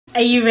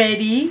Are you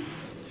ready?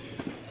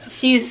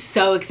 She's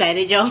so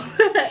excited, y'all.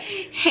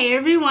 Hey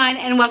everyone,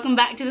 and welcome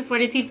back to the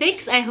Fortitude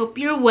Fix. I hope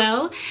you're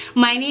well.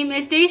 My name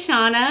is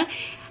DaShanna,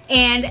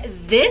 and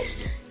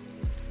this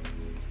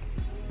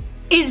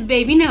is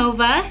baby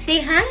Nova.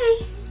 Say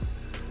hi.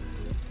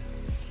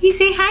 You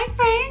say hi,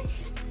 friends.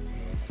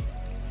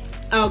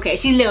 Okay,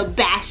 she's a little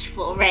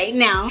bashful right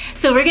now.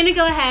 So we're gonna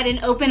go ahead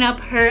and open up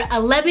her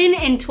 11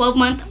 and 12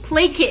 month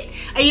play kit.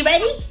 Are you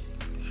ready?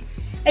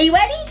 Are you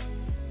ready?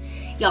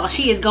 Y'all,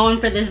 she is going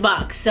for this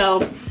box.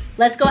 So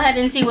let's go ahead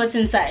and see what's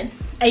inside.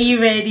 Are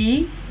you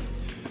ready?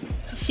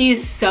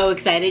 She's so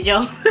excited,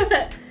 y'all.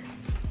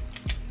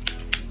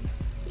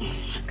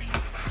 Okay.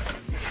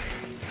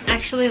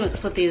 Actually, let's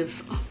put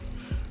these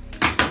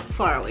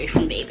far away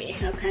from baby,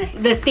 okay?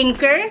 The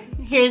thinker,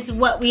 here's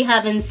what we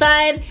have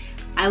inside.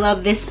 I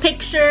love this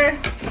picture.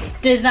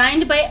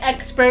 Designed by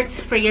experts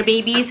for your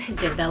baby's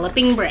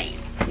developing brain.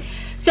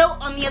 So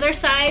on the other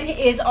side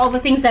is all the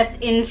things that's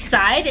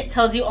inside. It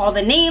tells you all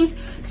the names.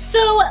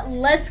 So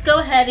let's go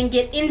ahead and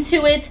get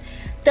into it.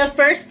 The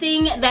first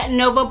thing that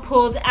Nova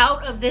pulled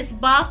out of this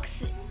box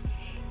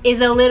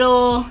is a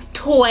little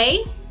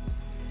toy.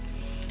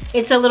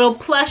 It's a little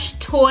plush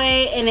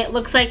toy, and it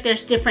looks like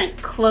there's different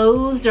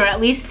clothes, or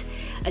at least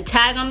a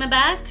tag on the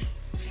back.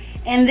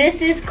 And this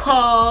is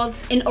called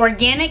an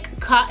organic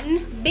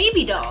cotton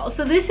baby doll.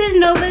 So this is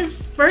Nova's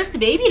first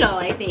baby doll,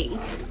 I think.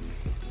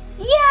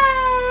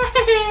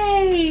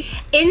 Yay!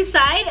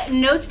 Inside,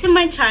 notes to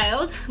my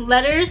child,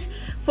 letters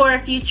for a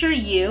future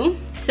you.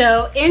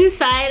 So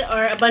inside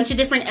are a bunch of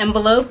different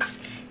envelopes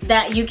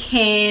that you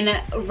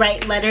can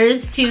write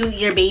letters to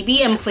your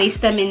baby and place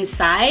them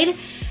inside.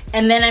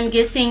 And then I'm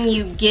guessing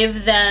you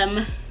give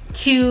them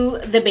to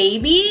the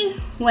baby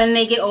when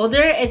they get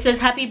older. It says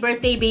happy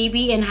birthday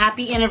baby and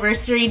happy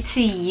anniversary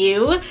to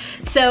you.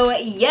 So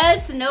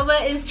yes,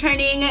 Nova is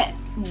turning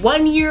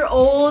 1 year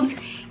old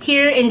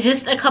here in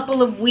just a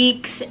couple of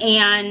weeks,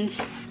 and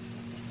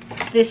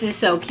this is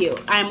so cute.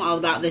 I'm all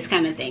about this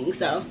kind of thing,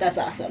 so that's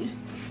awesome.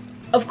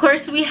 Of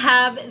course, we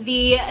have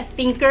the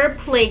Thinker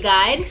Play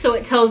Guide, so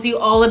it tells you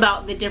all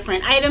about the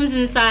different items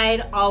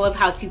inside, all of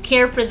how to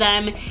care for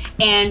them,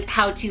 and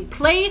how to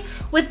play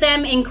with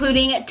them,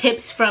 including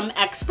tips from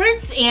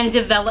experts and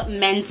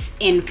development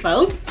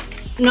info.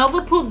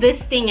 Nova pulled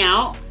this thing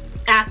out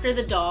after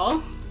the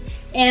doll,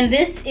 and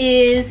this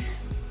is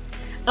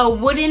a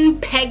wooden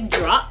peg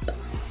drop.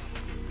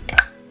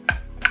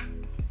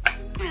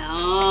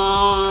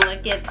 Oh,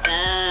 look at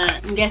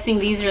that. I'm guessing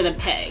these are the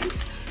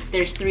pegs.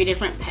 There's 3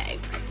 different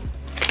pegs.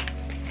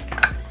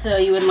 So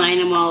you would line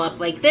them all up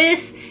like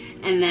this,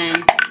 and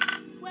then,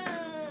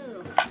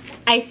 whoa.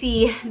 I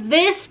see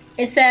this.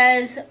 It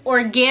says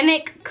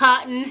organic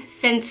cotton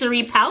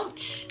sensory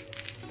pouch.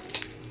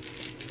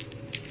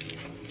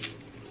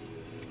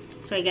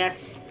 So I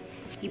guess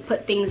you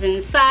put things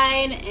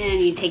inside and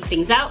you take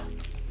things out.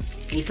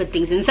 And you put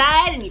things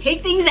inside and you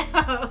take things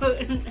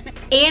out.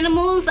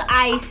 Animals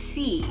I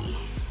see.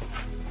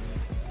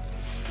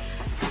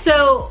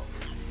 So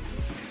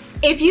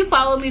if you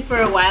follow me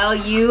for a while,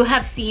 you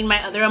have seen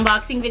my other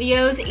unboxing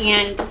videos,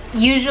 and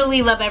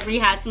usually Lovevery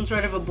has some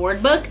sort of a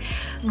board book,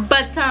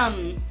 but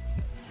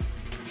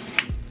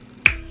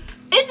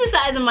it's the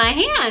size of my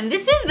hand.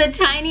 This is the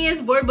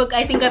tiniest board book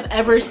I think I've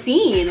ever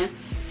seen.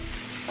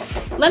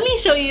 Let me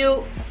show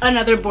you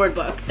another board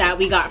book that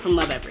we got from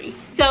Lovevery.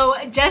 So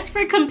just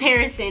for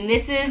comparison,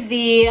 this is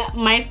the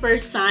My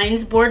First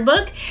Signs board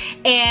book,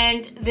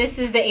 and this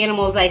is the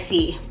Animals I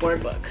See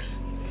board book.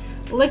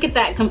 Look at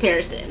that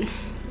comparison.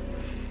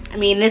 I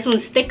mean, this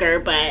one's thicker,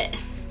 but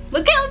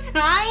look how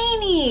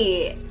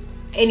tiny.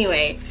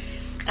 Anyway,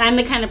 I'm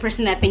the kind of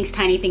person that thinks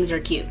tiny things are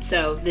cute,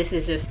 so this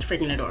is just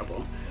freaking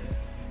adorable.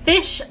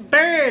 Fish,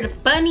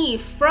 bird, bunny,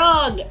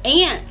 frog,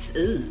 ants.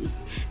 Ooh,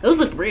 those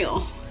look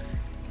real.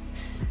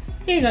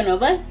 Here you go,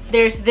 Nova.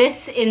 There's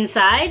this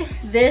inside.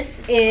 This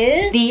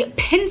is the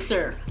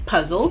pincer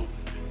puzzle.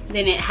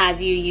 Then it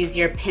has you use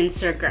your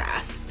pincer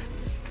grasp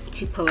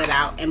to pull it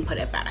out and put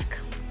it back.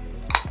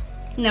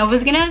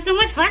 Nova's gonna have so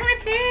much fun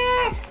with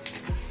this.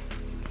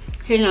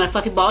 Here's another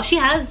fluffy ball. She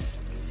has,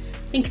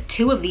 I think,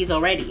 2 of these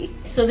already.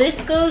 So this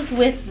goes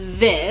with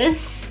this.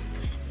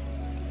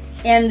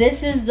 And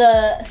this is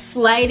the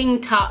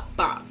sliding top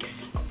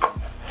box.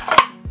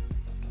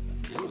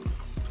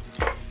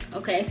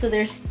 Okay, so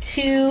there's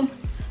 2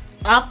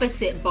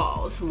 opposite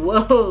balls.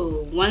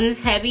 Whoa, one is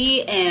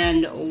heavy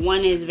and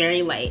one is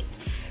very light.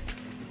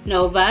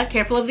 Nova,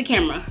 careful of the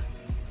camera.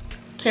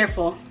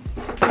 Careful.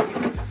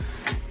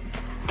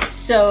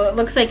 So it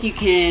looks like you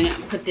can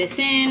put this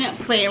in,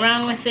 play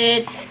around with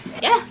it.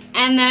 Yeah,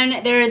 and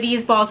then there are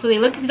these balls, so they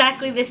look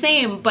exactly the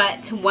same,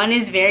 but one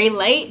is very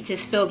light,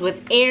 just filled with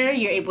air.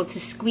 You're able to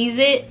squeeze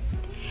it.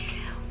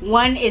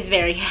 One is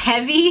very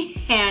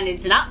heavy and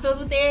it's not filled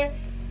with air.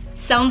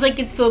 Sounds like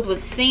it's filled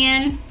with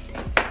sand,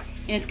 and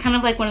it's kind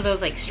of like one of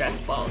those like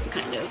stress balls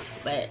kind of,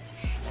 but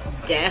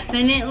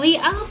definitely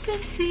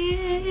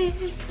opposite.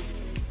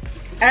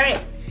 All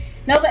right,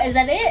 Nova, is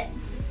that it?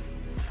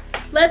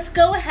 let's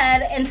go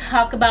ahead and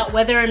talk about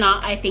whether or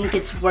not I think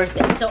it's worth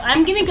it. So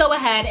I'm gonna go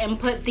ahead and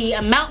put the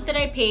amount that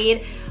I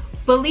paid.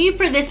 Believe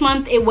for this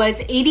month it was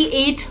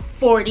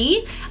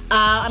 $88.40.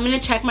 I'm gonna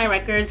check my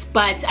records,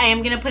 but I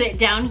am gonna put it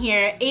down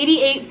here,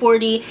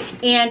 $88.40.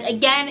 And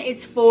again,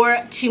 it's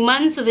for 2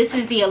 months. So this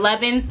is the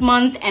 11th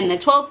month and the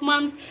 12th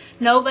month.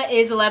 Nova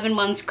is 11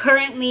 months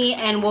currently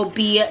and will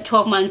be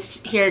 12 months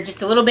here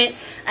just a little bit.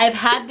 I've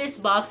had this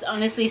box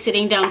honestly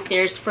sitting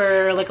downstairs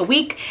for like a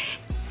week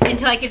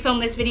until I could film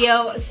this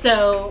video.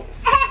 So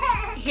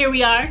here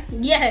we are,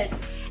 yes.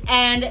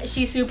 And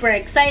she's super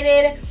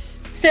excited.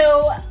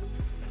 So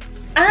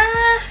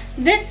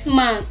this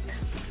month,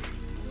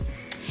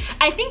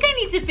 I think I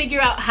need to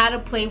figure out how to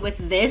play with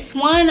this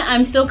one.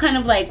 I'm still kind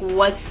of like,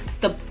 what's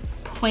the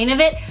point of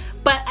it?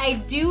 But I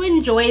do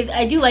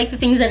like the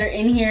things that are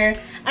in here.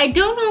 I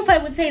don't know if I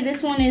would say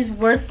this one is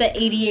worth the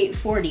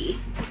 $88.40.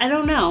 I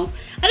don't know.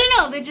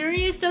 The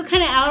jury is still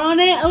kind of out on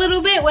it a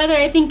little bit, whether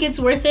I think it's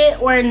worth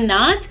it or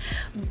not.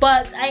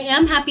 But I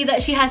am happy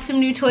that she has some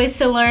new toys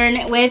to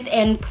learn with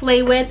and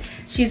play with.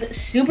 She's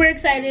super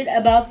excited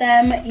about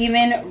them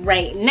even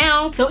right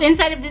now. So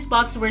inside of this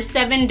box were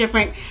 7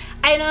 different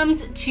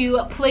items to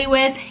play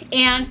with,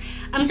 and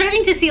I'm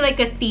starting to see like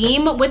a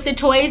theme with the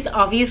toys,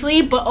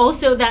 obviously, but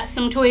also that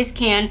some toys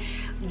can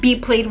be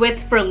played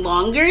with for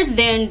longer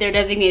than their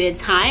designated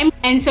time.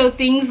 And so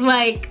things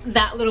like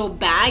that little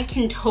bag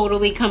can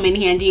totally come in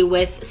handy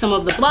with some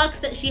of the blocks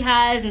that she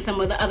has and some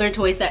of the other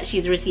toys that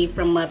she's received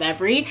from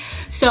Lovevery.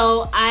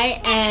 So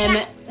I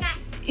am,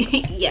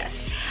 yes,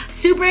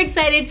 super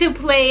excited to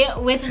play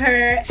with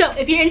her. So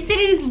if you're interested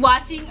in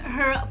watching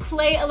her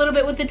play a little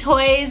bit with the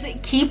toys,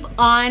 keep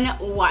on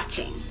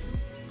watching.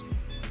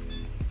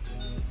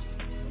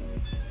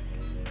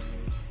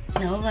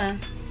 Nova,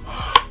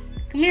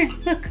 come here,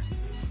 look.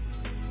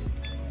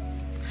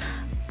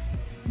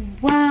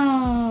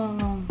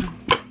 Wow.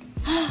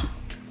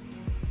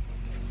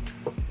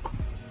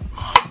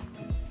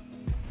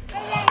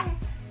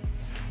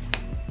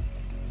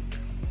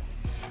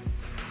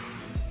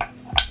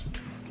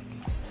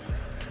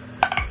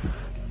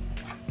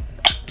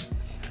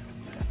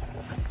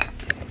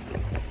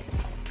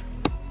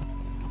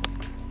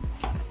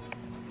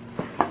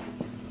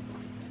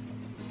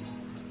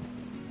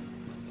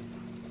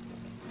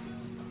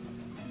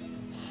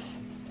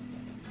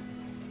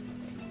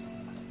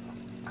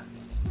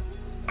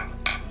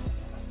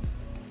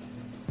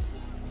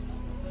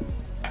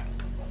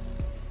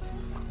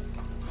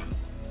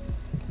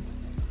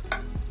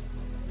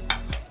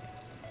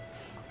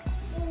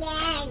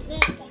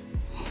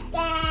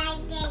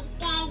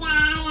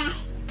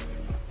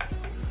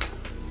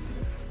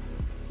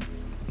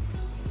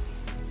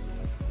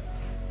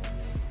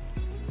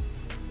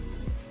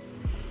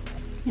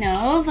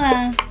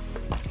 Nova.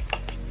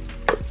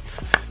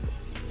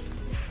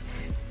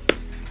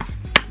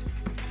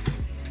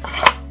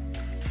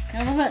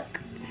 Nova, look.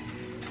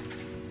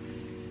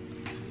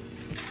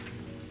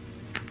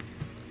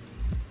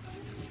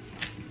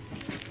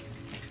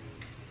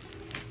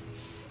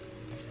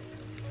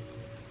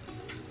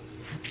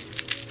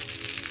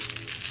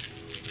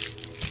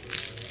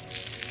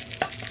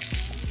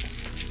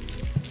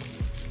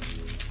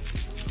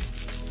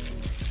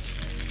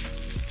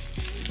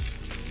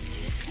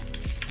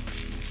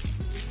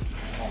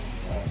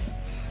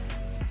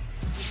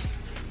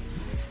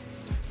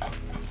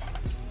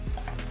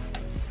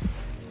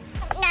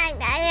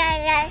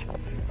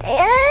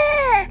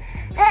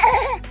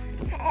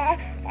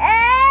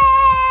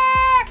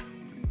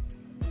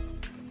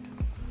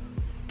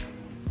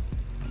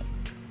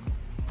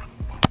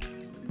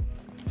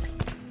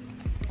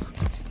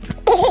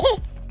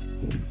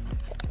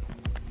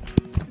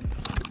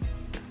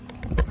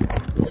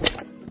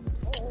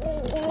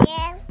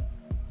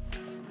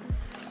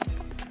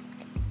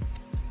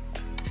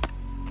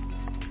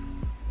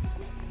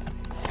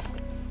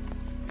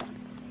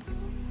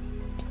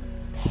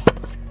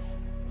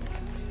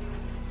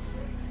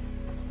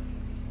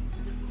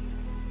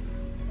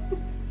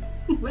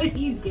 What are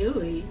you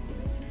doing?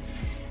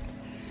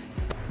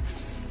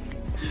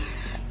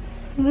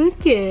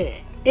 Look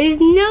it.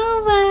 It's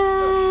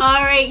Nova.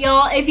 All right,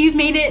 y'all, if you've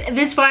made it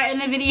this far in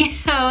the video,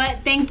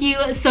 thank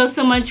you so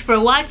much for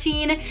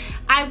watching.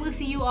 I will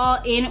see you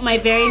all in my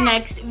very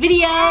next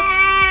video.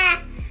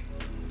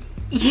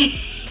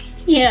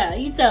 Yeah,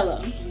 you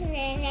tell them.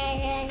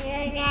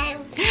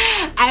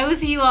 I will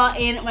see you all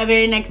in my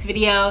very next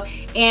video,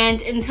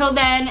 and until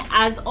then,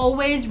 as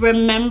always,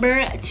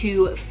 remember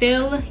to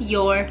fill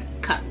your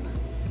cup.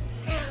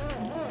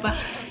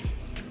 Bye.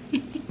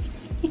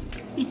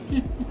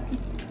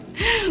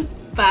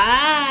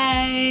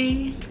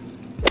 Bye.